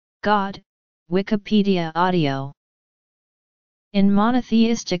God, Wikipedia audio. In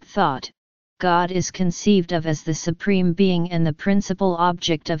monotheistic thought, God is conceived of as the supreme being and the principal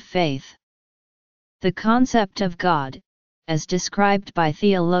object of faith. The concept of God, as described by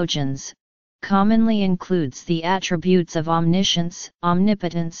theologians, commonly includes the attributes of omniscience,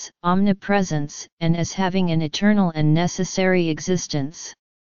 omnipotence, omnipresence, and as having an eternal and necessary existence.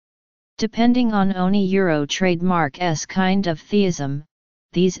 Depending on ONI Euro trademark S kind of theism,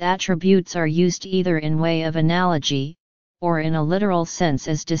 these attributes are used either in way of analogy, or in a literal sense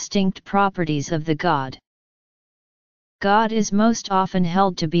as distinct properties of the God. God is most often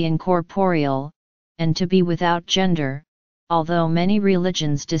held to be incorporeal, and to be without gender, although many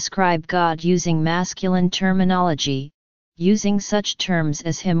religions describe God using masculine terminology, using such terms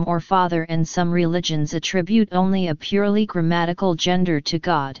as him or father, and some religions attribute only a purely grammatical gender to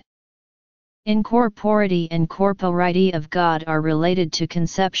God. Incorporeity and corporeity of God are related to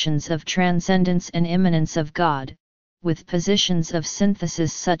conceptions of transcendence and immanence of God, with positions of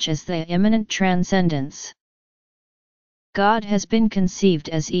synthesis such as the immanent transcendence. God has been conceived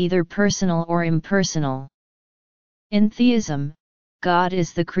as either personal or impersonal. In theism, God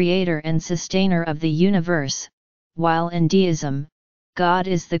is the creator and sustainer of the universe, while in deism, God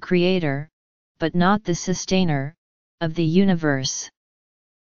is the creator, but not the sustainer, of the universe.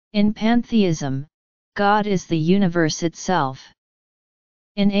 In pantheism, God is the universe itself.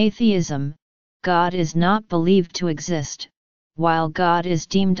 In atheism, God is not believed to exist, while God is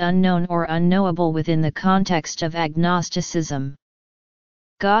deemed unknown or unknowable within the context of agnosticism.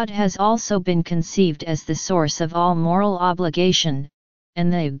 God has also been conceived as the source of all moral obligation,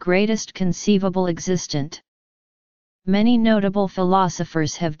 and the greatest conceivable existent. Many notable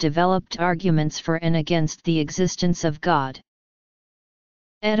philosophers have developed arguments for and against the existence of God.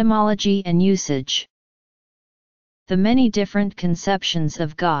 Etymology and usage. The many different conceptions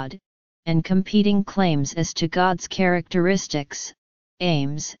of God, and competing claims as to God's characteristics,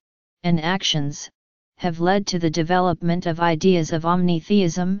 aims, and actions, have led to the development of ideas of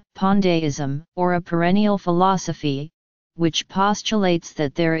omnitheism, pandeism, or a perennial philosophy, which postulates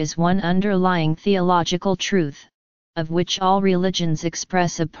that there is one underlying theological truth, of which all religions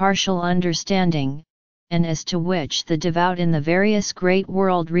express a partial understanding, and as to which the devout in the various great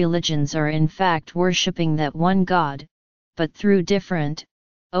world religions are in fact worshipping that one God, but through different,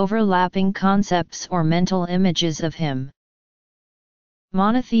 overlapping concepts or mental images of Him.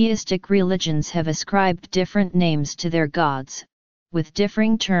 Monotheistic religions have ascribed different names to their gods, with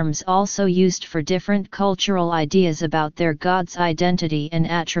differing terms also used for different cultural ideas about their god's identity and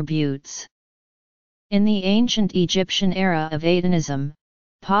attributes. In the ancient Egyptian era of Atonism,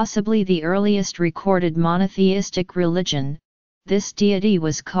 possibly the earliest recorded monotheistic religion, this deity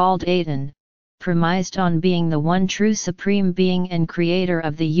was called Aton, premised on being the one true supreme being and creator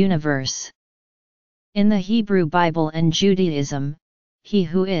of the universe. In the Hebrew Bible and Judaism, He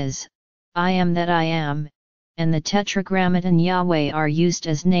who is, I am that I am, and the Tetragrammaton Yahweh are used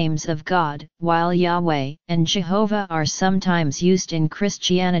as names of God, while Yahweh and Jehovah are sometimes used in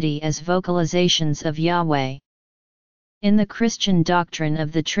Christianity as vocalizations of Yahweh. In the Christian doctrine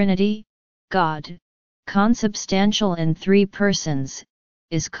of the Trinity, God, consubstantial in three persons,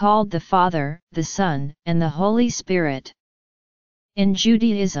 is called the Father, the Son, and the Holy Spirit. In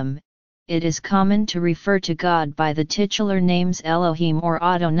Judaism, it is common to refer to God by the titular names Elohim or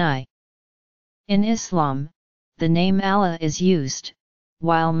Adonai. In Islam, the name Allah is used,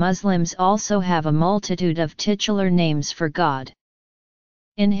 while Muslims also have a multitude of titular names for God.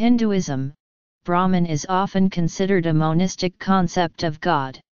 In Hinduism, Brahman is often considered a monistic concept of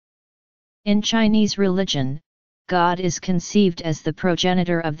God. In Chinese religion, God is conceived as the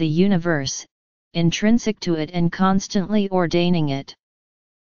progenitor of the universe, intrinsic to it and constantly ordaining it.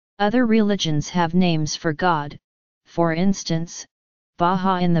 Other religions have names for God, for instance,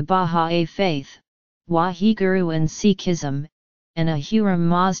 Baha in the Baha'i faith, Waheguru in Sikhism, and Ahura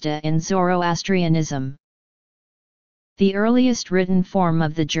Mazda in Zoroastrianism. The earliest written form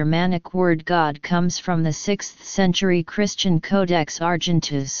of the Germanic word God comes from the 6th century Christian Codex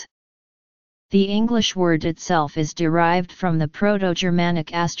Argenteus. The English word itself is derived from the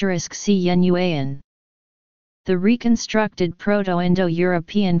Proto-Germanic *c*. The reconstructed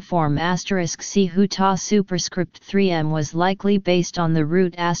Proto-Indo-European form *c huta superscript 3m was likely based on the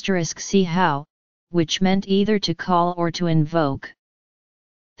root *c how, which meant either to call or to invoke.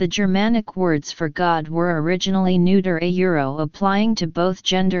 The Germanic words for God were originally neuter a euro, applying to both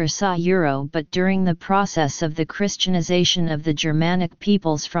gender sa euro, but during the process of the Christianization of the Germanic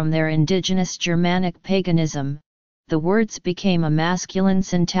peoples from their indigenous Germanic paganism, the words became a masculine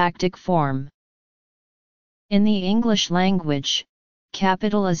syntactic form. In the English language,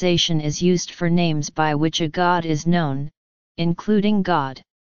 capitalization is used for names by which a god is known, including God.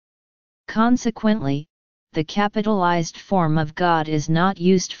 Consequently, the capitalized form of God is not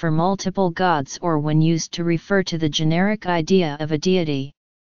used for multiple gods or when used to refer to the generic idea of a deity.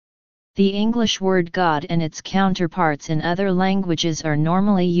 The English word God and its counterparts in other languages are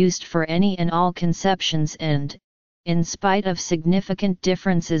normally used for any and all conceptions and, in spite of significant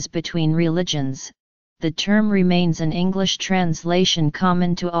differences between religions, the term remains an English translation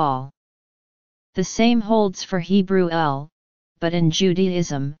common to all. The same holds for Hebrew El, but in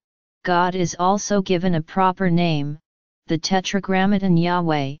Judaism, God is also given a proper name, the Tetragrammaton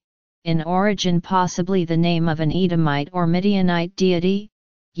Yahweh, in origin possibly the name of an Edomite or Midianite deity,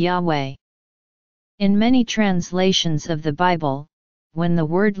 Yahweh. In many translations of the Bible, when the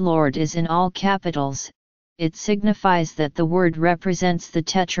word Lord is in all capitals, it signifies that the word represents the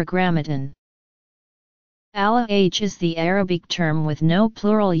Tetragrammaton. Allah is the Arabic term with no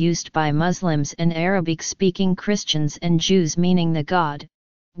plural used by Muslims and Arabic-speaking Christians and Jews meaning the God,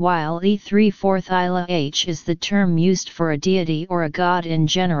 while E3/4 Allah is the term used for a deity or a god in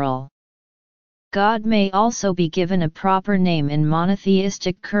general. God may also be given a proper name in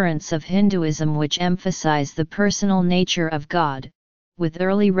monotheistic currents of Hinduism which emphasize the personal nature of God, with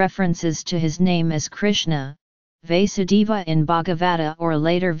early references to his name as Krishna, Vasudeva in Bhagavata or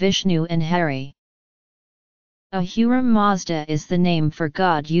later Vishnu and Hari. Ahura Mazda is the name for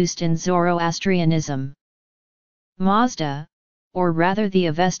God used in Zoroastrianism. Mazda, or rather the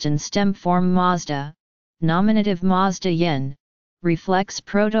Avestan stem form Mazda, nominative Mazda Yen, reflects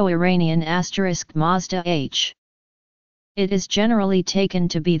Proto-Iranian * Mazda H. It is generally taken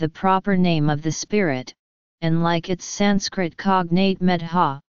to be the proper name of the spirit, and like its Sanskrit cognate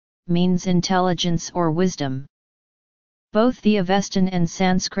Medha, means intelligence or wisdom. Both the Avestan and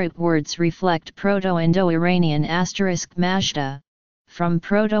Sanskrit words reflect Proto-Indo-Iranian * Mazda, from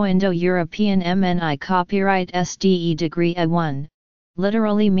Proto-Indo-European MNI copyright SDE degree A1,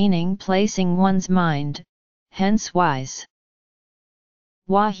 literally meaning placing one's mind, hence wise.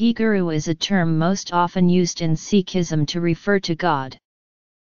 Waheguru is a term most often used in Sikhism to refer to God.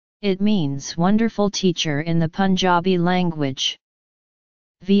 It means wonderful teacher in the Punjabi language.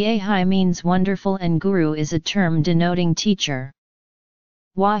 Vahai means wonderful and guru is a term denoting teacher.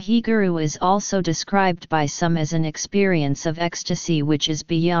 Waheguru is also described by some as an experience of ecstasy which is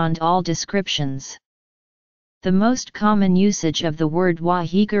beyond all descriptions. The most common usage of the word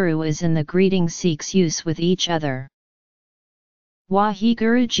Waheguru is in the greeting Sikhs use with each other.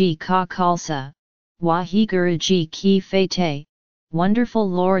 Waheguru Ji Ka Khalsa, Waheguru Ji Ki Fateh, Wonderful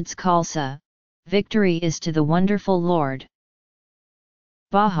Lord's Khalsa, victory is to the wonderful Lord.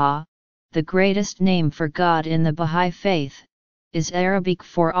 Baha, the greatest name for God in the Bahá'í faith, is Arabic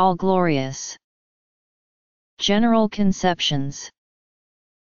for all glorious. General conceptions.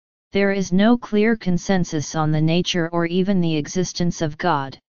 There is no clear consensus on the nature or even the existence of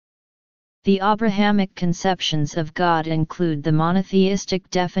God. The Abrahamic conceptions of God include the monotheistic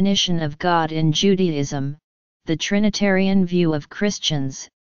definition of God in Judaism, the Trinitarian view of Christians,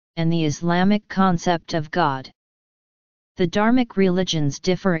 and the Islamic concept of God. The Dharmic religions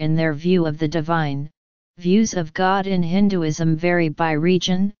differ in their view of the divine. Views of God in Hinduism vary by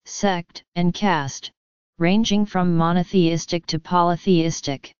region, sect, and caste, ranging from monotheistic to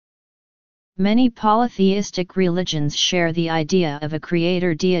polytheistic. Many polytheistic religions share the idea of a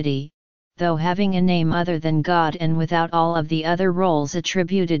creator deity, though having a name other than God and without all of the other roles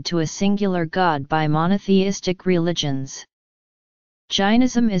attributed to a singular God by monotheistic religions.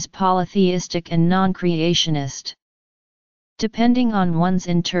 Jainism is polytheistic and non-creationist. Depending on one's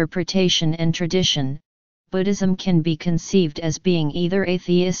interpretation and tradition, Buddhism can be conceived as being either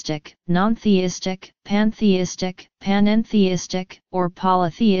atheistic, non-theistic, pantheistic, panentheistic, or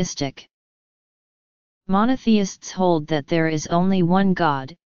polytheistic. Monotheists hold that there is only one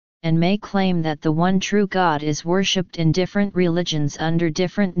God, and may claim that the one true God is worshipped in different religions under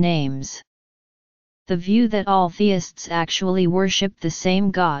different names. The view that all theists actually worship the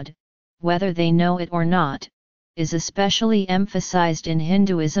same God, whether they know it or not, is especially emphasized in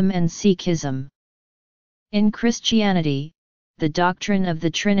Hinduism and Sikhism. In Christianity, the doctrine of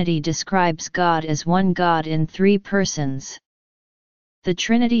the Trinity describes God as one God in three persons. The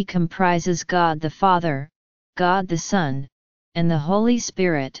Trinity comprises God the Father, God the Son, and the Holy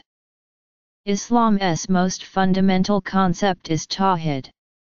Spirit. Islam's most fundamental concept is Tawhid.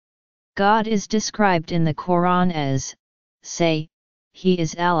 God is described in the Quran as, say, He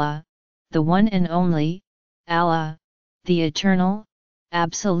is Allah, the one and only, Allah, the eternal,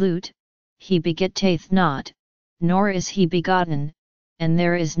 absolute, He begetteth not, nor is He begotten, and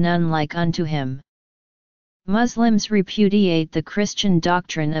there is none like unto Him. Muslims repudiate the Christian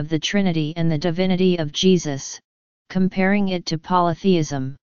doctrine of the Trinity and the divinity of Jesus, comparing it to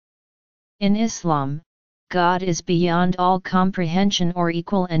polytheism. In Islam, God is beyond all comprehension or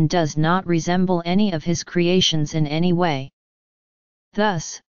equal and does not resemble any of his creations in any way.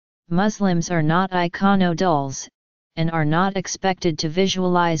 Thus, Muslims are not iconodules, and are not expected to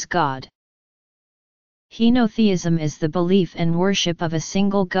visualize God. Henotheism is the belief and worship of a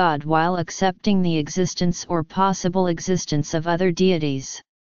single God while accepting the existence or possible existence of other deities.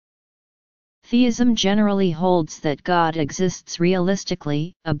 Theism generally holds that God exists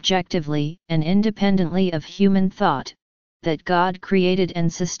realistically, objectively, and independently of human thought, that God created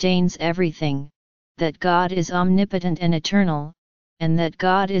and sustains everything, that God is omnipotent and eternal, and that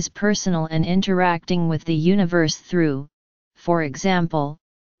God is personal and interacting with the universe through, for example,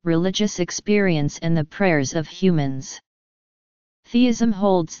 religious experience and the prayers of humans. Theism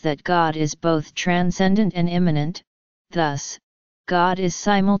holds that God is both transcendent and immanent, thus, God is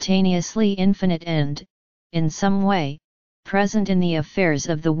simultaneously infinite and, in some way, present in the affairs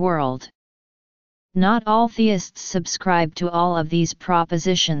of the world. Not all theists subscribe to all of these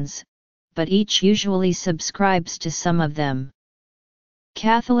propositions, but each usually subscribes to some of them.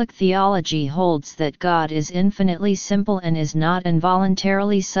 Catholic theology holds that God is infinitely simple and is not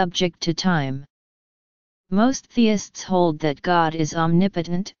involuntarily subject to time. Most theists hold that God is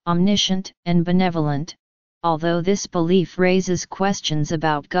omnipotent, omniscient, and benevolent, although this belief raises questions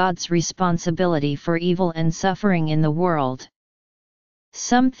about God's responsibility for evil and suffering in the world.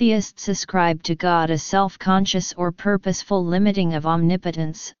 Some theists ascribe to God a self-conscious or purposeful limiting of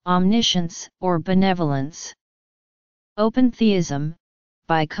omnipotence, omniscience, or benevolence. Open theism,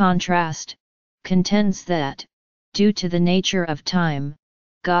 by contrast, contends that, due to the nature of time,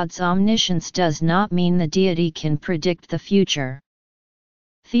 God's omniscience does not mean the deity can predict the future.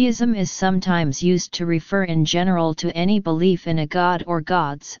 Theism is sometimes used to refer in general to any belief in a god or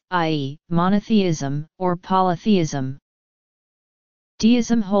gods, i.e., monotheism or polytheism.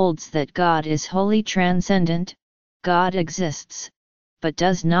 Deism holds that God is wholly transcendent, God exists, but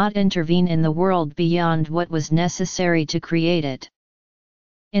does not intervene in the world beyond what was necessary to create it.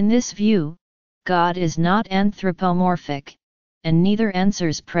 In this view, God is not anthropomorphic, and neither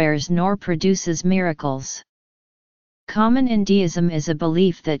answers prayers nor produces miracles. Common in deism is a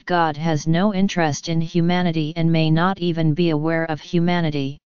belief that God has no interest in humanity and may not even be aware of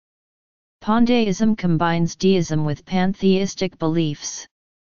humanity. Pandeism combines deism with pantheistic beliefs.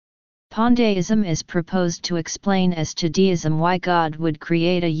 Pandeism is proposed to explain as to deism why God would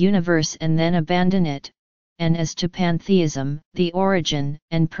create a universe and then abandon it, and as to pantheism, the origin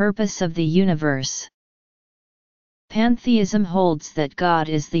and purpose of the universe. Pantheism holds that God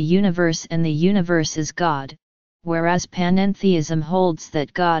is the universe and the universe is God, whereas panentheism holds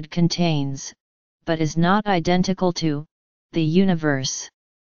that God contains, but is not identical to, the universe.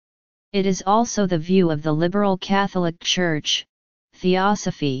 It is also the view of the liberal Catholic Church,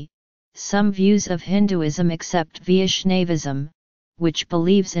 Theosophy, some views of Hinduism except Vaishnavism, which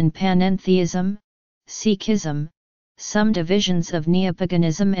believes in panentheism, Sikhism, some divisions of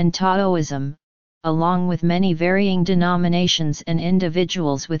Neopaganism and Taoism, along with many varying denominations and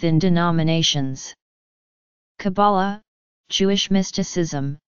individuals within denominations. Kabbalah, Jewish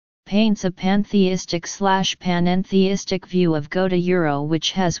mysticism, paints a pantheistic/panentheistic view of God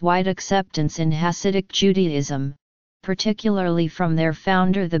which has wide acceptance in Hasidic Judaism, particularly from their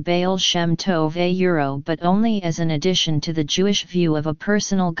founder the Baal Shem Tov but only as an addition to the Jewish view of a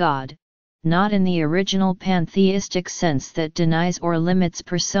personal God, not in the original pantheistic sense that denies or limits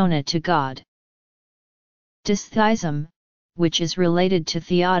persona to God. Dystheism, which is related to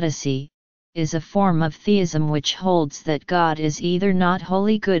theodicy, is a form of theism which holds that God is either not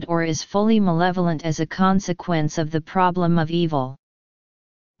wholly good or is fully malevolent as a consequence of the problem of evil.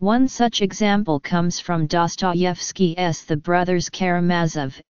 One such example comes from Dostoevsky's The Brothers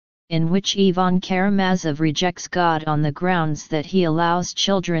Karamazov, in which Ivan Karamazov rejects God on the grounds that he allows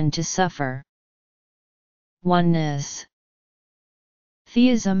children to suffer. Oneness.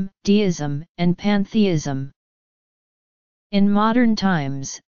 Theism, deism, and pantheism. In modern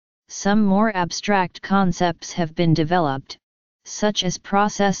times, some more abstract concepts have been developed, such as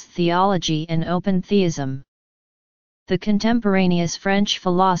process theology and open theism. The contemporaneous French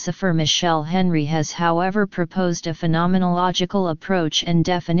philosopher Michel Henry has however proposed a phenomenological approach and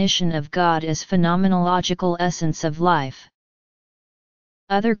definition of God as phenomenological essence of life.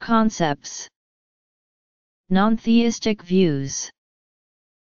 Other concepts. Non-theistic views.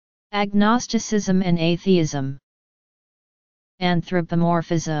 Agnosticism and atheism.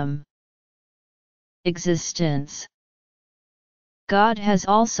 Anthropomorphism. Existence. God has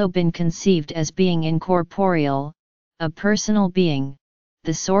also been conceived as being incorporeal, a personal being,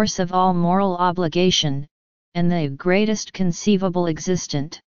 the source of all moral obligation, and the greatest conceivable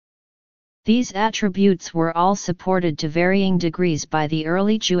existent. These attributes were all supported to varying degrees by the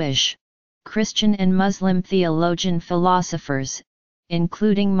early Jewish, Christian and Muslim theologian philosophers,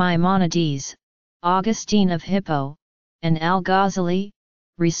 including Maimonides, Augustine of Hippo, and Al-Ghazali,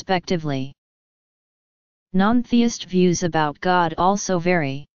 respectively. Non-theist views about God also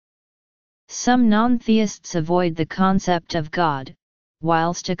vary. Some non-theists avoid the concept of God,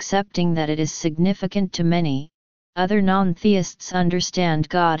 whilst accepting that it is significant to many. Other non-theists understand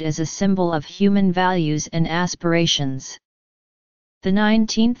God as a symbol of human values and aspirations. The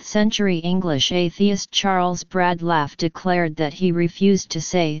 19th-century English atheist Charles Bradlaugh declared that he refused to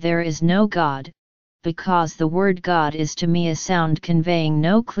say there is no God, because the word God is to me a sound conveying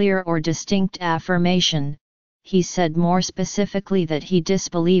no clear or distinct affirmation. He said more specifically that he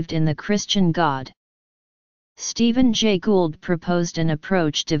disbelieved in the Christian God. Stephen Jay Gould proposed an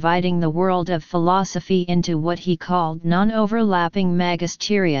approach dividing the world of philosophy into what he called non-overlapping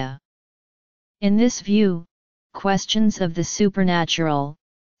magisteria. In this view, questions of the supernatural,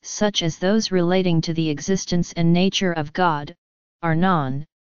 such as those relating to the existence and nature of God, are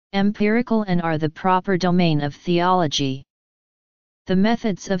non-empirical and are the proper domain of theology. The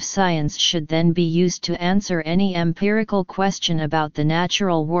methods of science should then be used to answer any empirical question about the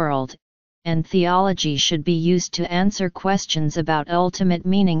natural world, and theology should be used to answer questions about ultimate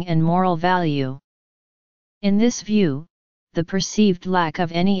meaning and moral value. In this view, the perceived lack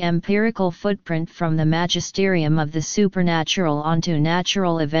of any empirical footprint from the magisterium of the supernatural onto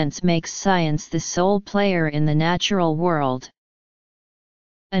natural events makes science the sole player in the natural world.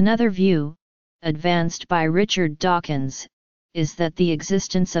 Another view, advanced by Richard Dawkins, is that the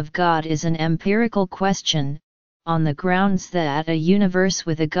existence of God is an empirical question, on the grounds that a universe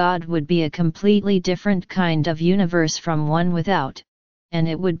with a God would be a completely different kind of universe from one without, and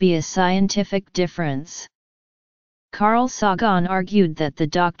it would be a scientific difference. Carl Sagan argued that the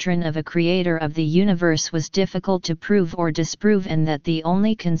doctrine of a creator of the universe was difficult to prove or disprove and that the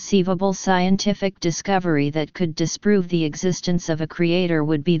only conceivable scientific discovery that could disprove the existence of a creator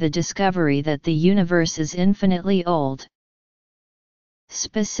would be the discovery that the universe is infinitely old.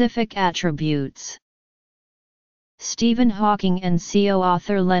 Specific attributes. Stephen Hawking and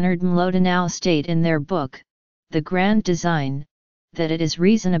co-author Leonard Mlodinow state in their book, The Grand Design, that it is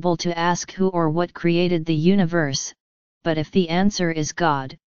reasonable to ask who or what created the universe, but if the answer is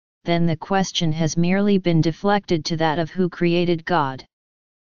God, then the question has merely been deflected to that of who created God.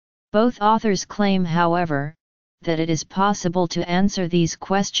 Both authors claim, however, that it is possible to answer these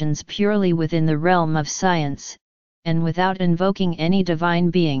questions purely within the realm of science, and without invoking any divine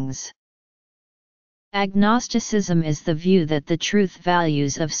beings. Agnosticism is the view that the truth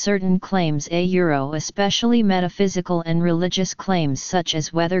values of certain claims, especially metaphysical and religious claims such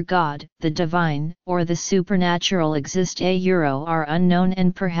as whether God, the divine, or the supernatural exist, are unknown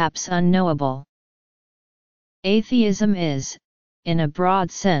and perhaps unknowable. Atheism is, in a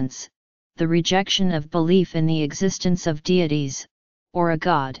broad sense, the rejection of belief in the existence of deities, or a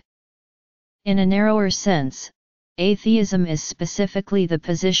God. In a narrower sense, atheism is specifically the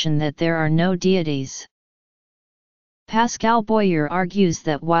position that there are no deities. Pascal Boyer argues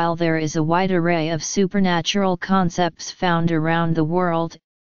that while there is a wide array of supernatural concepts found around the world,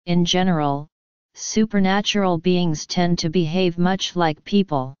 in general, supernatural beings tend to behave much like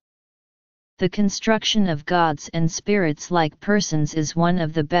people. The construction of gods and spirits like persons is one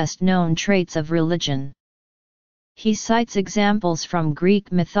of the best-known traits of religion. He cites examples from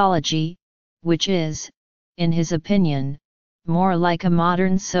Greek mythology, which is, in his opinion, more like a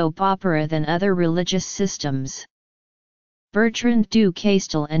modern soap opera than other religious systems. Bertrand du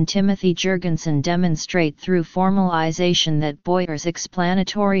Castel and Timothy Jurgensen demonstrate through formalization that Boyer's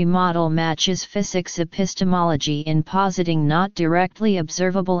explanatory model matches physics epistemology in positing not directly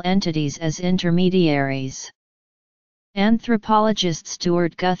observable entities as intermediaries. Anthropologist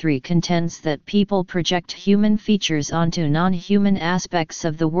Stuart Guthrie contends that people project human features onto non-human aspects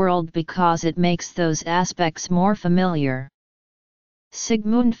of the world because it makes those aspects more familiar.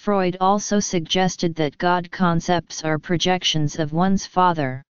 Sigmund Freud also suggested that God concepts are projections of one's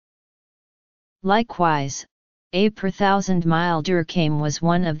father. Likewise, A. per thousand-mile Durkheim was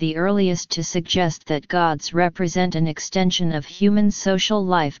one of the earliest to suggest that gods represent an extension of human social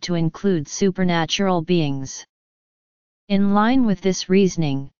life to include supernatural beings. In line with this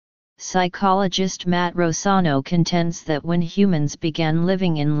reasoning, psychologist Matt Rosano contends that when humans began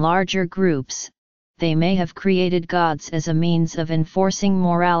living in larger groups, they may have created gods as a means of enforcing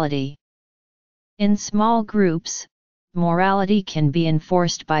morality. In small groups, morality can be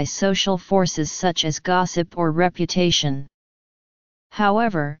enforced by social forces such as gossip or reputation.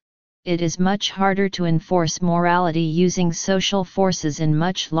 However, it is much harder to enforce morality using social forces in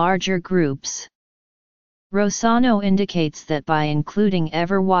much larger groups. Rosano indicates that by including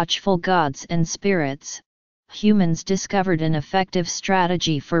ever-watchful gods and spirits, humans discovered an effective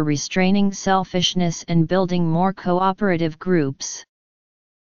strategy for restraining selfishness and building more cooperative groups.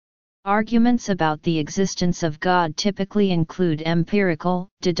 Arguments about the existence of God typically include empirical,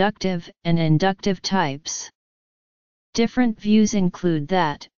 deductive, and inductive types. Different views include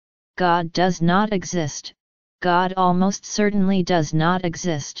that God does not exist, God almost certainly does not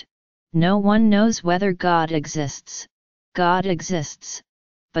exist, no one knows whether God exists, God exists,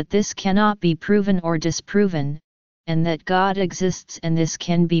 but this cannot be proven or disproven, and that God exists and this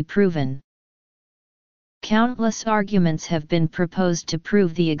can be proven. Countless arguments have been proposed to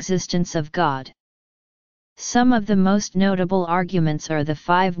prove the existence of God. Some of the most notable arguments are the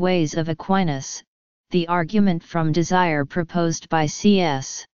 5 Ways of Aquinas, the argument from desire proposed by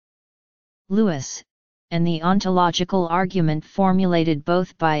C.S. Lewis, and the ontological argument formulated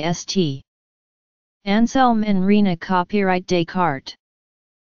both by St. Anselm and Rena. Copyright Descartes.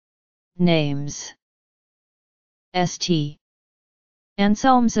 Names. St.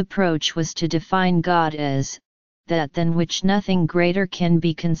 Anselm's approach was to define God as that than which nothing greater can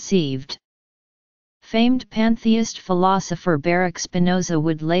be conceived. Famed pantheist philosopher Baruch Spinoza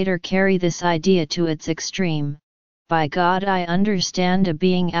would later carry this idea to its extreme. By God I understand a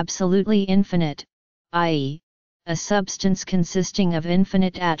being absolutely infinite, i.e., a substance consisting of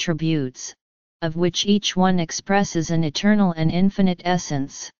infinite attributes, of which each one expresses an eternal and infinite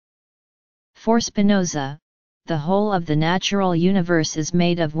essence. For Spinoza, the whole of the natural universe is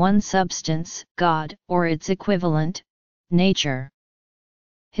made of one substance, God, or its equivalent, nature.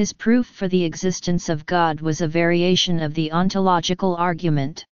 His proof for the existence of God was a variation of the ontological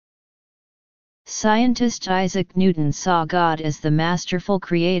argument. Scientist Isaac Newton saw God as the masterful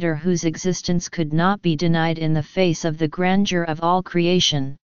creator whose existence could not be denied in the face of the grandeur of all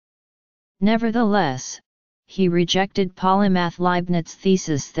creation. Nevertheless, he rejected polymath Leibniz's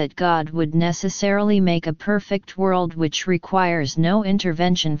thesis that God would necessarily make a perfect world which requires no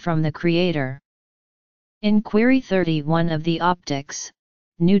intervention from the Creator. In Query 31 of the Optics,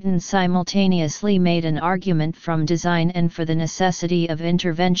 Newton simultaneously made an argument from design and for the necessity of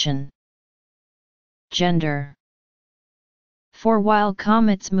intervention. Gender. For while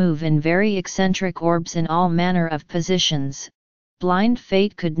comets move in very eccentric orbs in all manner of positions, blind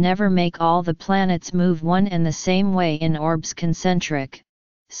fate could never make all the planets move one and the same way in orbs concentric,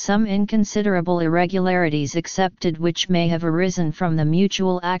 some inconsiderable irregularities excepted which may have arisen from the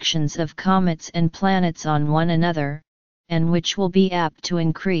mutual actions of comets and planets on one another, and which will be apt to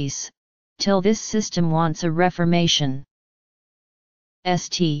increase, till this system wants a reformation.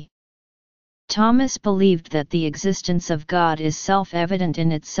 St. Thomas believed that the existence of God is self-evident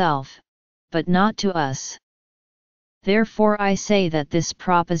in itself, but not to us. Therefore I say that this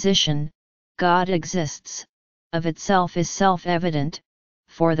proposition, God exists, of itself is self-evident,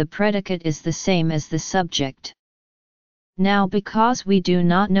 for the predicate is the same as the subject. Now because we do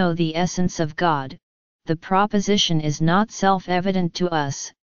not know the essence of God, the proposition is not self-evident to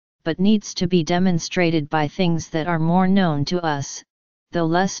us, but needs to be demonstrated by things that are more known to us, though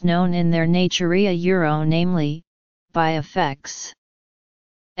less known in their naturia euro, namely, by effects.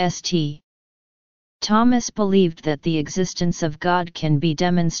 St. Thomas believed that the existence of God can be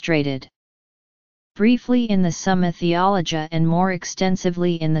demonstrated. Briefly in the Summa Theologia and more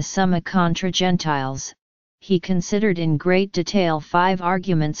extensively in the Summa contra Gentiles, he considered in great detail 5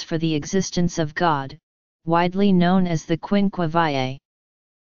 arguments for the existence of God, widely known as the Quinque Viae.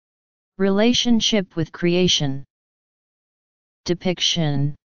 Relationship with creation.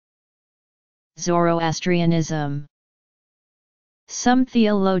 Depiction. Zoroastrianism. Some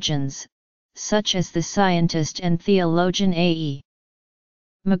theologians, such as the scientist and theologian A.E.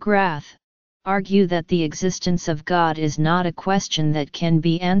 McGrath, argue that the existence of God is not a question that can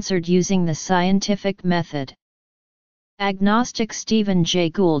be answered using the scientific method. Agnostic Stephen Jay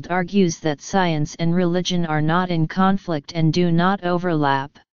Gould argues that science and religion are not in conflict and do not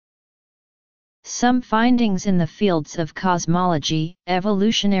overlap. Some findings in the fields of cosmology,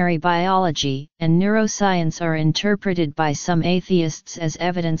 evolutionary biology, and neuroscience are interpreted by some atheists as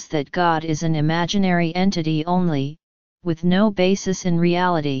evidence that God is an imaginary entity only, with no basis in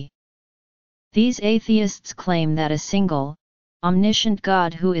reality. These atheists claim that a single, omniscient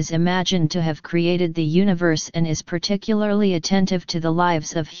God who is imagined to have created the universe and is particularly attentive to the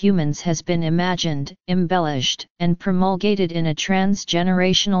lives of humans has been imagined, embellished, and promulgated in a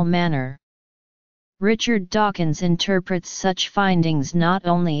transgenerational manner. Richard Dawkins interprets such findings not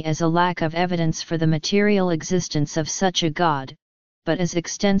only as a lack of evidence for the material existence of such a God, but as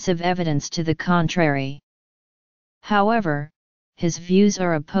extensive evidence to the contrary. However, his views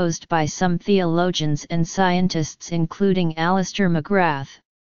are opposed by some theologians and scientists including Alistair McGrath,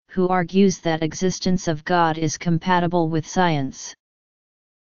 who argues that existence of God is compatible with science.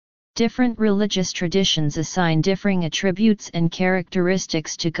 Different religious traditions assign differing attributes and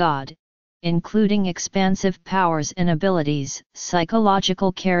characteristics to God, including expansive powers and abilities,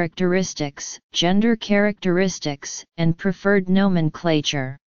 psychological characteristics, gender characteristics, and preferred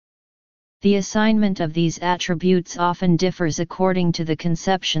nomenclature. The assignment of these attributes often differs according to the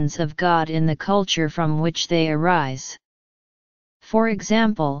conceptions of God in the culture from which they arise. For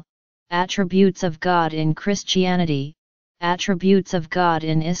example, attributes of God in Christianity, attributes of God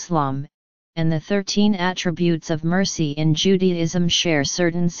in Islam, and the 13 attributes of mercy in Judaism share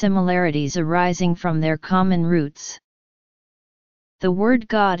certain similarities arising from their common roots. The word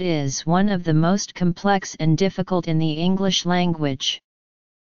God is one of the most complex and difficult in the English language.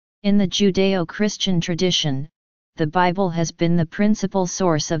 In the Judeo-Christian tradition, the Bible has been the principal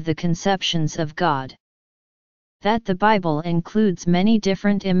source of the conceptions of God. That the Bible includes many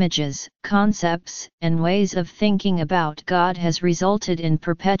different images, concepts, and ways of thinking about God has resulted in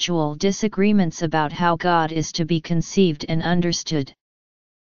perpetual disagreements about how God is to be conceived and understood.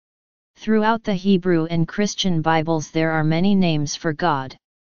 Throughout the Hebrew and Christian Bibles there are many names for God.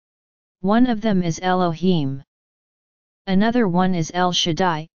 One of them is Elohim. Another one is El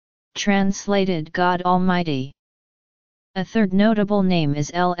Shaddai, translated God Almighty. A third notable name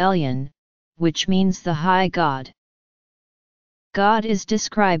is El Elyon, which means the High God. God is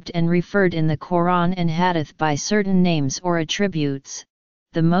described and referred in the Quran and Hadith by certain names or attributes,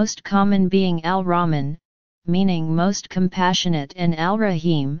 the most common being Al-Rahman, meaning most compassionate, and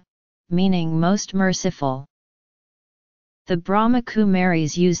Al-Rahim, meaning most merciful. The Brahma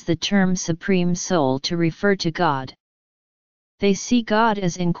Kumaris use the term Supreme Soul to refer to God. They see God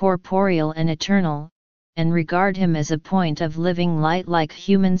as incorporeal and eternal, and regard him as a point of living light like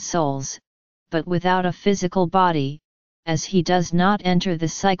human souls, but without a physical body, as he does not enter the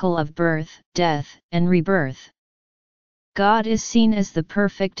cycle of birth, death, and rebirth. God is seen as the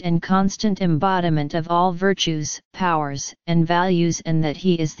perfect and constant embodiment of all virtues, powers, and values, and that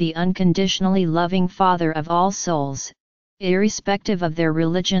he is the unconditionally loving Father of all souls, irrespective of their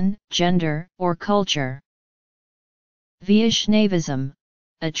religion, gender, or culture. Vaishnavism,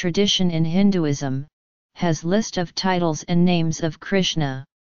 a tradition in Hinduism, has list of titles and names of Krishna.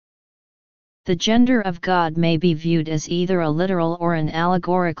 The gender of God may be viewed as either a literal or an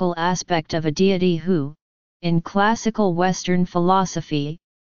allegorical aspect of a deity who, in classical Western philosophy,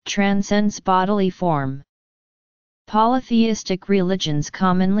 transcends bodily form. Polytheistic religions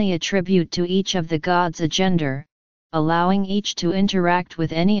commonly attribute to each of the gods a gender, allowing each to interact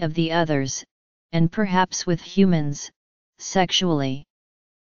with any of the others, and perhaps with humans, sexually.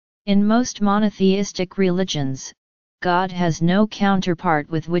 In most monotheistic religions, God has no counterpart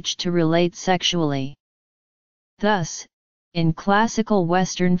with which to relate sexually. Thus, in classical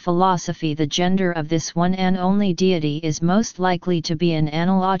Western philosophy, the gender of this one and only deity is most likely to be an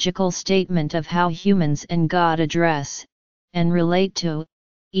analogical statement of how humans and God address, and relate to,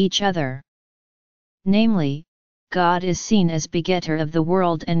 each other. Namely, God is seen as begetter of the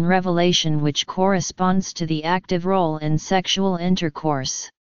world and revelation, which corresponds to the active role in sexual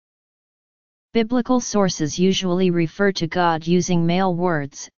intercourse. Biblical sources usually refer to God using male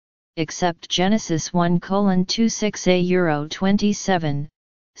words, except Genesis 1:26a-27,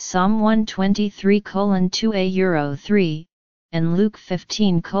 Psalm 123:2a-3, and Luke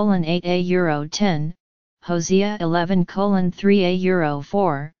 15:8a-10, Hosea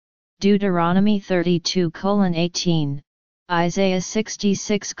 11:3a-4, Deuteronomy 32:18, Isaiah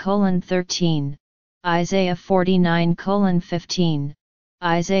 66:13, Isaiah 49:15.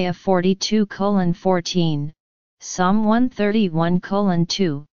 Isaiah 42:14, Psalm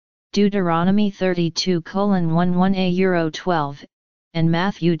 131:2, Deuteronomy 32:11a-12, and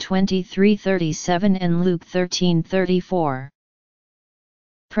Matthew 23:37 and Luke 13:34.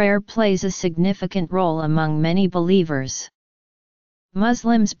 Prayer plays a significant role among many believers.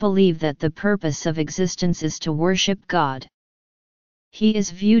 Muslims believe that the purpose of existence is to worship God. He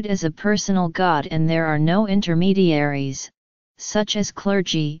is viewed as a personal God, and there are no intermediaries, such as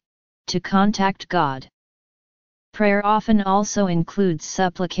clergy, to contact God. Prayer often also includes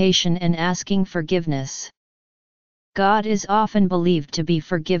supplication and asking forgiveness. God is often believed to be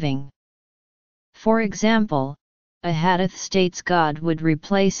forgiving. For example, a hadith states God would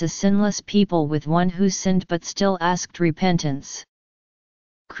replace a sinless people with one who sinned but still asked repentance.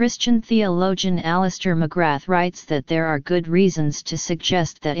 Christian theologian Alistair McGrath writes that there are good reasons to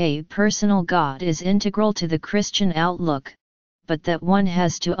suggest that a personal God is integral to the Christian outlook, but that one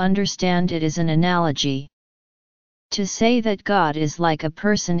has to understand it as an analogy. To say that God is like a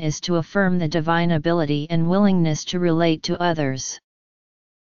person is to affirm the divine ability and willingness to relate to others.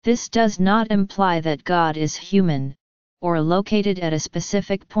 This does not imply that God is human, or located at a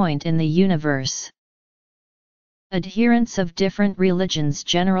specific point in the universe. Adherents of different religions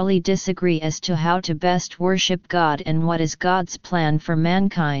generally disagree as to how to best worship God and what is God's plan for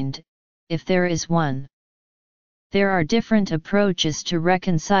mankind, if there is one. There are different approaches to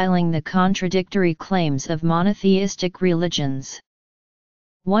reconciling the contradictory claims of monotheistic religions.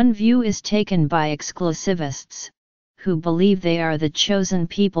 One view is taken by exclusivists, who believe they are the chosen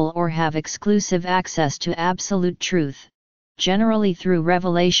people or have exclusive access to absolute truth, generally through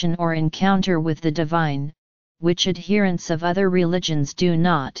revelation or encounter with the divine, which adherents of other religions do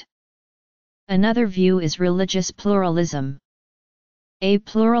not. Another view is religious pluralism. A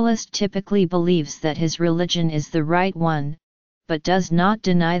pluralist typically believes that his religion is the right one, but does not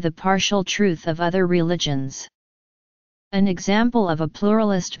deny the partial truth of other religions. An example of a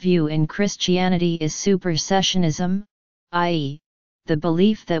pluralist view in Christianity is supersessionism, i.e., the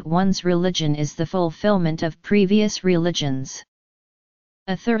belief that one's religion is the fulfillment of previous religions.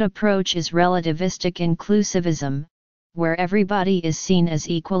 A third approach is relativistic inclusivism, where everybody is seen as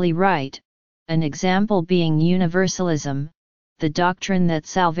equally right, an example being universalism, the doctrine that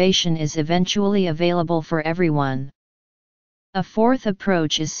salvation is eventually available for everyone. A fourth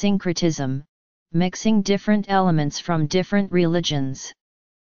approach is syncretism, mixing different elements from different religions.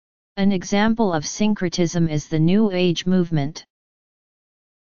 An example of syncretism is the New Age movement.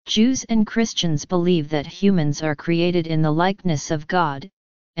 Jews and Christians believe that humans are created in the likeness of God,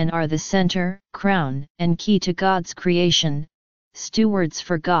 and are the center, crown, and key to God's creation, stewards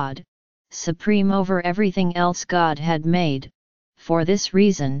for God, supreme over everything else God had made. For this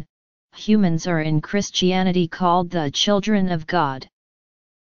reason, humans are in Christianity called the children of God.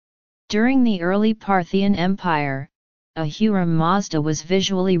 During the early Parthian Empire, Ahura Mazda was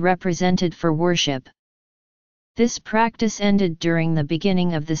visually represented for worship. This practice ended during the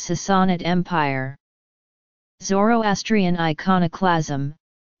beginning of the Sassanid Empire. Zoroastrian iconoclasm,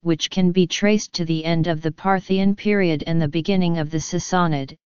 which can be traced to the end of the Parthian period and the beginning of the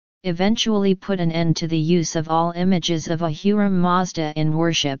Sassanid, eventually put an end to the use of all images of Ahura Mazda in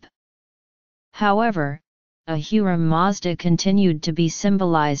worship. However, Ahura Mazda continued to be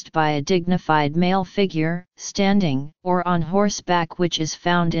symbolized by a dignified male figure, standing or on horseback, which is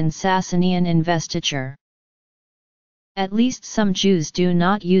found in Sasanian investiture. At least some Jews do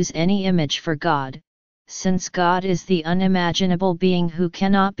not use any image for God, since God is the unimaginable being who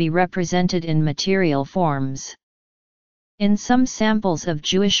cannot be represented in material forms. In some samples of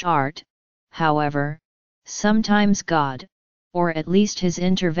Jewish art, however, sometimes God, or at least his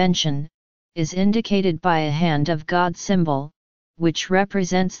intervention, is indicated by a hand of God symbol, which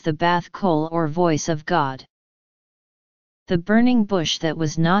represents the bath coal or voice of God. The burning bush that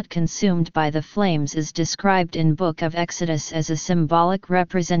was not consumed by the flames is described in Book of Exodus as a symbolic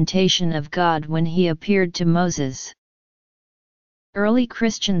representation of God when he appeared to Moses. Early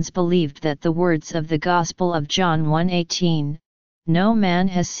Christians believed that the words of the Gospel of John 1:18, "No man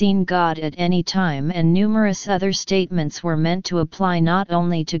has seen God at any time," and numerous other statements were meant to apply not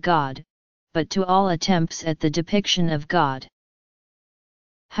only to God, but to all attempts at the depiction of God.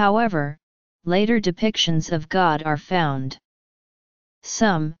 However, later depictions of God are found.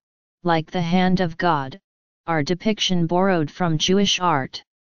 Some, like the hand of God, are depiction borrowed from Jewish art.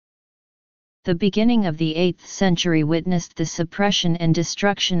 The beginning of the 8th century witnessed the suppression and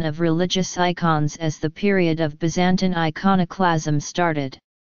destruction of religious icons as the period of Byzantine iconoclasm started.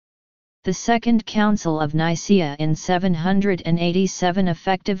 The Second Council of Nicaea in 787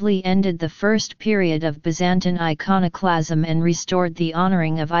 effectively ended the first period of Byzantine iconoclasm and restored the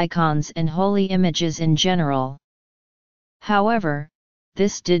honoring of icons and holy images in general. However,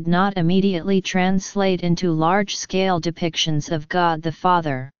 this did not immediately translate into large-scale depictions of God the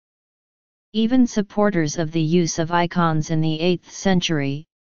Father. Even supporters of the use of icons in the 8th century,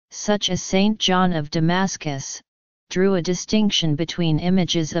 such as Saint John of Damascus, drew a distinction between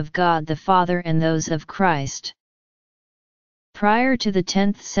images of God the Father and those of Christ. Prior to the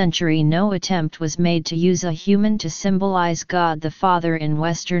 10th century, no attempt was made to use a human to symbolize God the Father in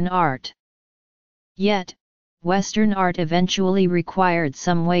Western art. Yet, Western art eventually required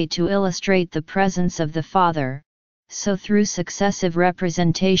some way to illustrate the presence of the Father, so through successive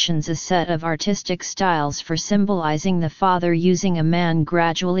representations a set of artistic styles for symbolizing the Father using a man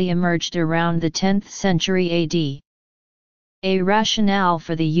gradually emerged around the 10th century AD. A rationale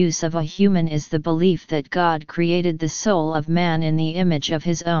for the use of a human is the belief that God created the soul of man in the image of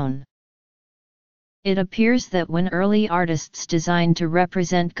his own. It appears that when early artists designed to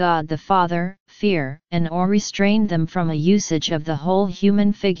represent God the Father, fear and/or restrained them from a usage of the whole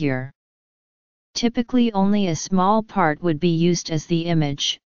human figure. Typically only a small part would be used as the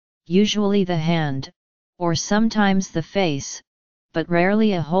image, usually the hand, or sometimes the face, but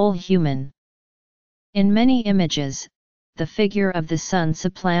rarely a whole human. In many images, the figure of the Son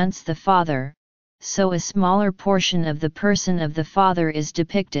supplants the Father, so a smaller portion of the person of the Father is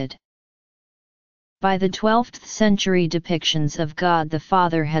depicted. By the 12th century, depictions of God the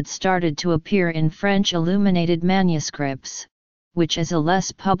Father had started to appear in French illuminated manuscripts, which as a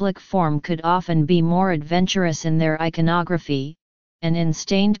less public form could often be more adventurous in their iconography, and in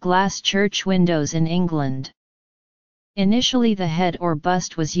stained glass church windows in England. Initially the head or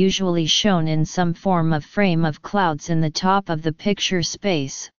bust was usually shown in some form of frame of clouds in the top of the picture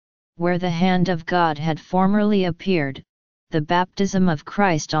space, where the hand of God had formerly appeared. The baptism of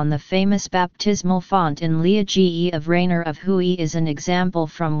Christ on the famous baptismal font in Liturgy of Rainer of Huy is an example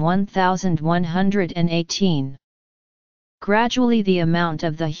from 1118. Gradually the amount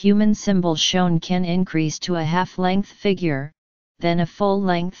of the human symbol shown can increase to a half-length figure, then a full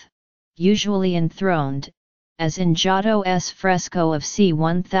length, usually enthroned, as in Giotto's fresco of c.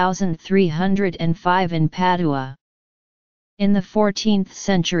 1305 in Padua. In the 14th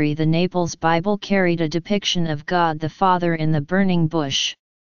century the Naples Bible carried a depiction of God the Father in the burning bush.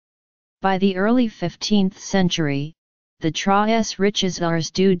 By the early 15th century, the Trois Riches Ars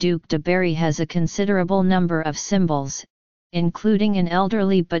du Duc de Berry has a considerable number of symbols, including an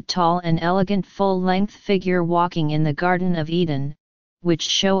elderly but tall and elegant full-length figure walking in the Garden of Eden, which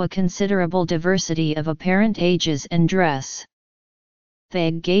show a considerable diversity of apparent ages and dress. The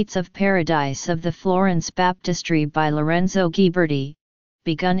Gates of Paradise of the Florence Baptistry by Lorenzo Ghiberti,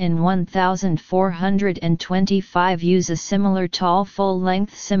 begun in 1425, use a similar tall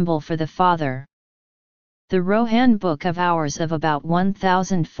full-length symbol for the Father. The Rohan Book of Hours of about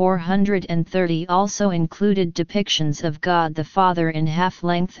 1430 also included depictions of God the Father in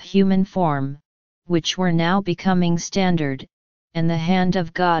half-length human form, which were now becoming standard, and the hand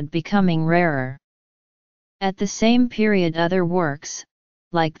of God becoming rarer. At the same period other works,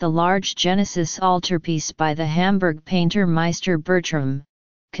 like the large Genesis altarpiece by the Hamburg painter Meister Bertram,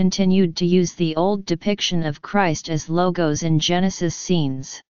 continued to use the old depiction of Christ as logos in Genesis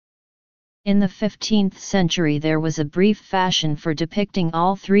scenes. In the 15th century there was a brief fashion for depicting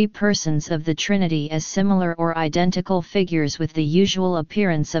all three persons of the Trinity as similar or identical figures with the usual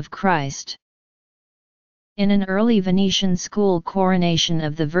appearance of Christ. In an early Venetian school coronation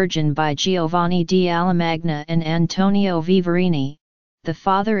of the Virgin by Giovanni di Allamagna and Antonio Vivarini, the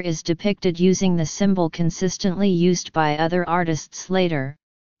Father is depicted using the symbol consistently used by other artists later,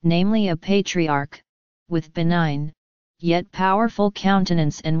 namely a patriarch, with benign, yet powerful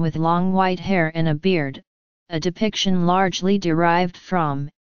countenance and with long white hair and a beard, a depiction largely derived from,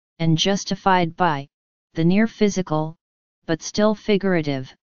 and justified by, the near-physical, but still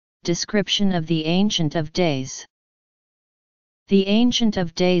figurative, description of the Ancient of Days. The Ancient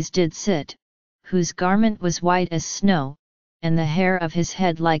of Days did sit, whose garment was white as snow, and the hair of his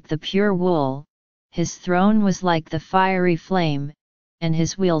head like the pure wool, his throne was like the fiery flame, and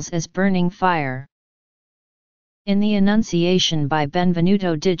his wheels as burning fire. In the Annunciation by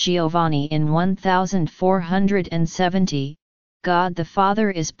Benvenuto di Giovanni in 1470, God the Father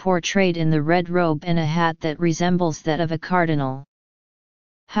is portrayed in the red robe and a hat that resembles that of a cardinal.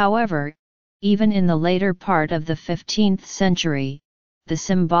 However, even in the later part of the 15th century, the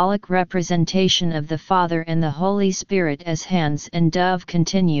symbolic representation of the Father and the Holy Spirit as hands and dove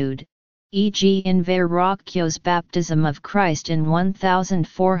continued, e.g. in Verrocchio's Baptism of Christ in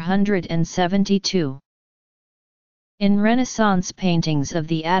 1472. In Renaissance paintings of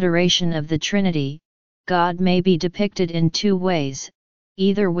the Adoration of the Trinity, God may be depicted in two ways,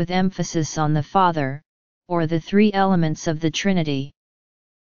 either with emphasis on the Father, or the three elements of the Trinity.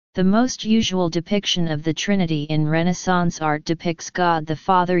 The most usual depiction of the Trinity in Renaissance art depicts God the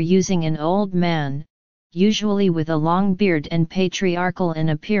Father using an old man, usually with a long beard and patriarchal in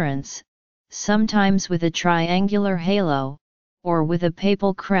appearance, sometimes with a triangular halo, or with a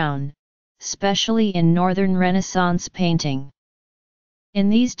papal crown, especially in Northern Renaissance painting. In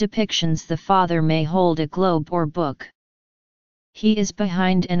these depictions the Father may hold a globe or book. He is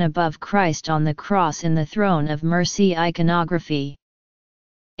behind and above Christ on the cross in the Throne of Mercy iconography.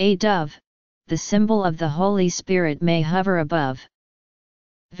 A dove, the symbol of the Holy Spirit, may hover above.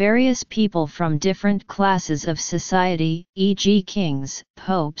 Various people from different classes of society, e.g. kings,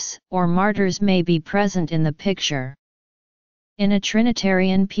 popes, or martyrs may be present in the picture. In a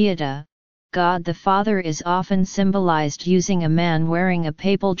Trinitarian Pietà, God the Father is often symbolized using a man wearing a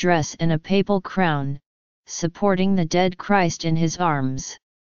papal dress and a papal crown, supporting the dead Christ in his arms.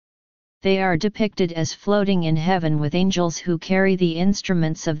 They are depicted as floating in heaven with angels who carry the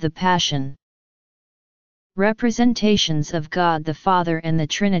instruments of the Passion. Representations of God the Father and the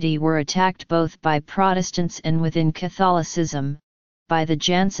Trinity were attacked both by Protestants and within Catholicism, by the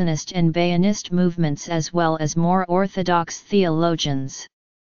Jansenist and Bayonist movements as well as more orthodox theologians.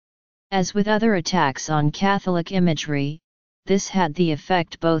 As with other attacks on Catholic imagery, this had the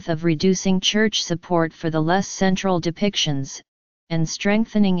effect both of reducing church support for the less central depictions, and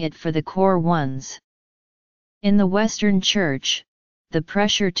strengthening it for the core ones. In the Western Church, the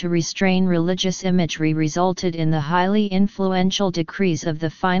pressure to restrain religious imagery resulted in the highly influential decrees of the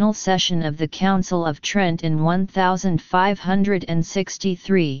final session of the Council of Trent in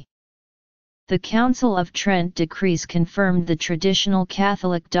 1563. The Council of Trent decrees confirmed the traditional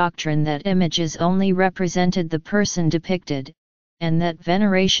Catholic doctrine that images only represented the person depicted, and that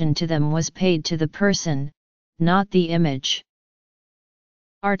veneration to them was paid to the person, not the image.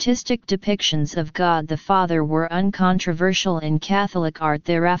 Artistic depictions of God the Father were uncontroversial in Catholic art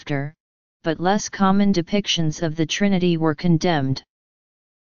thereafter, but less common depictions of the Trinity were condemned.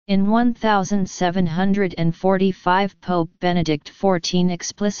 In 1745 Pope Benedict XIV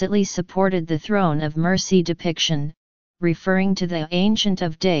explicitly supported the Throne of Mercy depiction, referring to the Ancient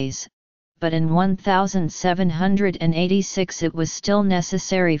of Days, but in 1786 it was still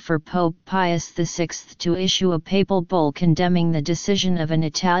necessary for Pope Pius VI to issue a papal bull condemning the decision of an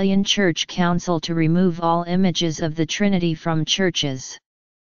Italian church council to remove all images of the Trinity from churches.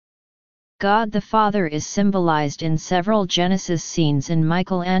 God the Father is symbolized in several Genesis scenes in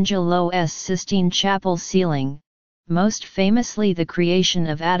Michelangelo's Sistine Chapel ceiling, most famously the creation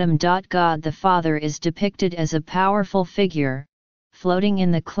of Adam. God the Father is depicted as a powerful figure, floating in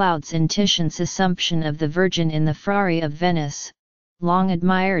the clouds in Titian's Assumption of the Virgin in the Frari of Venice, long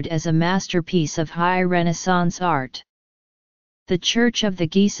admired as a masterpiece of high Renaissance art. The Church of the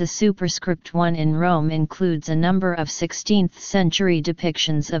Gesa Superscript 1 in Rome includes a number of 16th-century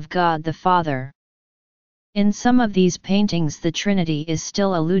depictions of God the Father. In some of these paintings the Trinity is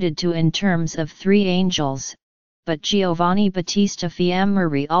still alluded to in terms of three angels, but Giovanni Battista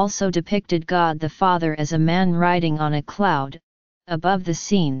Fiammari also depicted God the Father as a man riding on a cloud, above the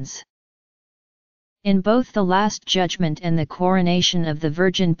scenes. In both the Last Judgment and the Coronation of the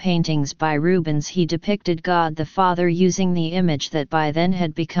Virgin paintings by Rubens he depicted God the Father using the image that by then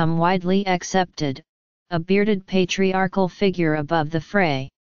had become widely accepted, a bearded patriarchal figure above the fray.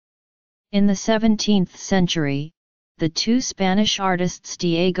 In the 17th century, the two Spanish artists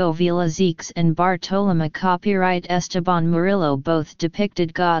Diego Velázquez and Bartolomé copyright Esteban Murillo both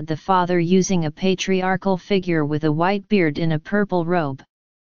depicted God the Father using a patriarchal figure with a white beard in a purple robe.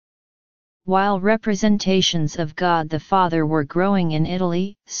 While representations of God the Father were growing in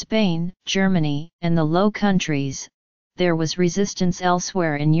Italy, Spain, Germany, and the Low Countries, there was resistance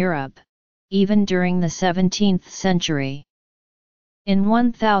elsewhere in Europe, even during the 17th century. In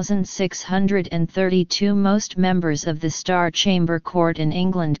 1632 most members of the Star Chamber Court in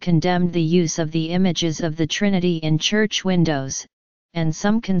England condemned the use of the images of the Trinity in church windows, and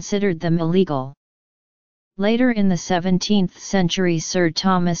some considered them illegal. Later in the 17th century Sir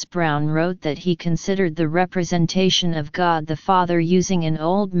Thomas Browne wrote that he considered the representation of God the Father using an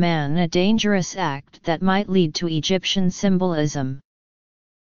old man a dangerous act that might lead to Egyptian symbolism.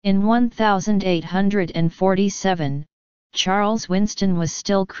 In 1847, Charles Winston was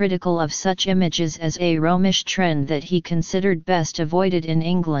still critical of such images as a Romish trend that he considered best avoided in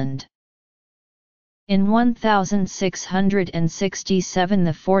England. In 1667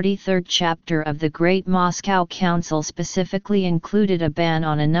 the 43rd chapter of the Great Moscow Council specifically included a ban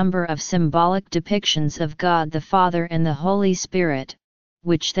on a number of symbolic depictions of God the Father and the Holy Spirit,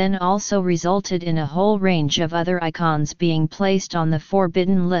 which then also resulted in a whole range of other icons being placed on the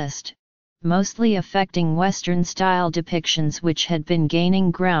forbidden list, mostly affecting Western-style depictions which had been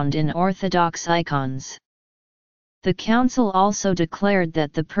gaining ground in Orthodox icons. The Council also declared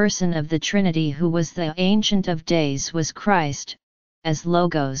that the person of the Trinity who was the Ancient of Days was Christ, as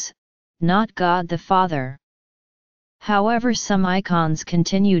logos, not God the Father. However, some icons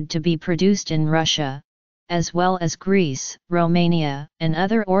continued to be produced in Russia, as well as Greece, Romania, and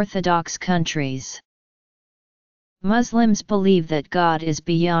other Orthodox countries. Muslims believe that God is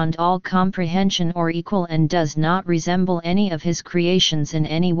beyond all comprehension or equal and does not resemble any of his creations in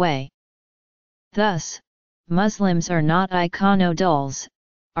any way. Thus, Muslims are not iconodules,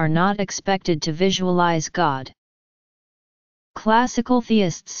 are not expected to visualize God. Classical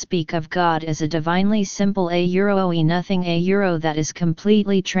theists speak of God as a divinely simple nothing that is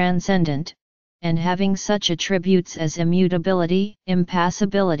completely transcendent, and having such attributes as immutability,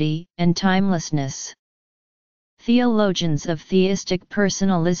 impassibility, and timelessness. Theologians of theistic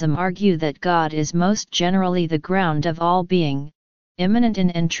personalism argue that God is most generally the ground of all being, immanent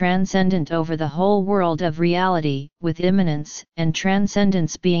in and transcendent over the whole world of reality, with immanence and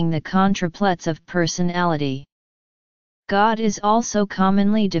transcendence being the contraplets of personality. God is also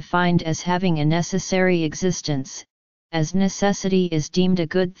commonly defined as having a necessary existence, as necessity is deemed a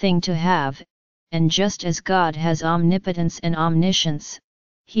good thing to have, and just as God has omnipotence and omniscience,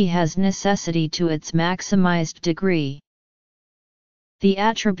 he has necessity to its maximized degree. The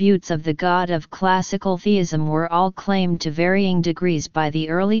attributes of the God of classical theism were all claimed to varying degrees by the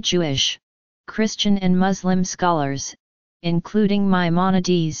early Jewish, Christian and Muslim scholars, including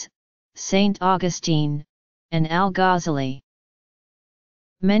Maimonides, Saint Augustine, and Al-Ghazali.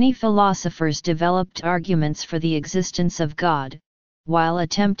 Many philosophers developed arguments for the existence of God, while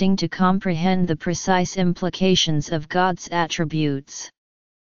attempting to comprehend the precise implications of God's attributes.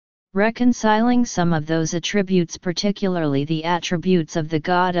 Reconciling some of those attributes, particularly the attributes of the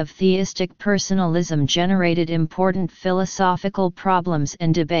God of theistic personalism, generated important philosophical problems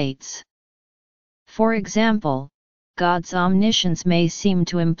and debates. For example, God's omniscience may seem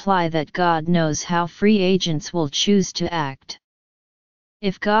to imply that God knows how free agents will choose to act.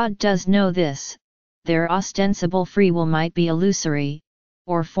 If God does know this, their ostensible free will might be illusory,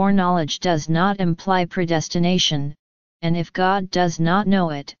 or foreknowledge does not imply predestination, and if God does not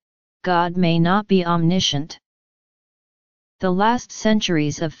know it, God may not be omniscient. The last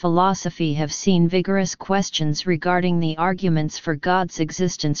centuries of philosophy have seen vigorous questions regarding the arguments for God's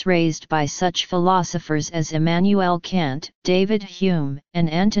existence raised by such philosophers as Immanuel Kant, David Hume, and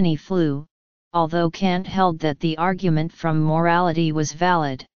Antony Flew, although Kant held that the argument from morality was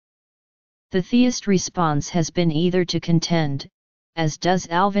valid. The theist response has been either to contend, as does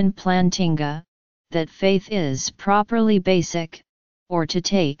Alvin Plantinga, that faith is properly basic, or to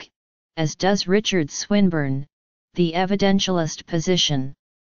take, as does Richard Swinburne, the evidentialist position.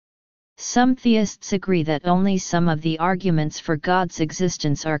 Some theists agree that only some of the arguments for God's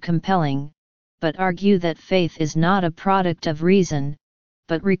existence are compelling, but argue that faith is not a product of reason,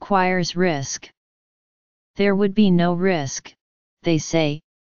 but requires risk. There would be no risk, they say,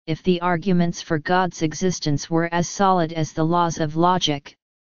 if the arguments for God's existence were as solid as the laws of logic,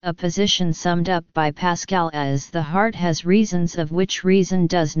 a position summed up by Pascal as "the heart has reasons of which reason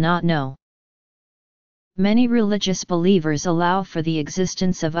does not know." Many religious believers allow for the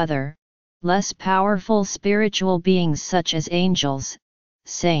existence of other, less powerful spiritual beings such as angels,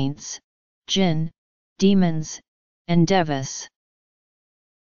 saints, jinn, demons, and devas.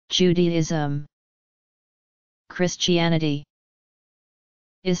 Judaism, Christianity,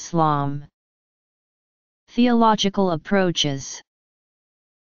 Islam. Theological approaches.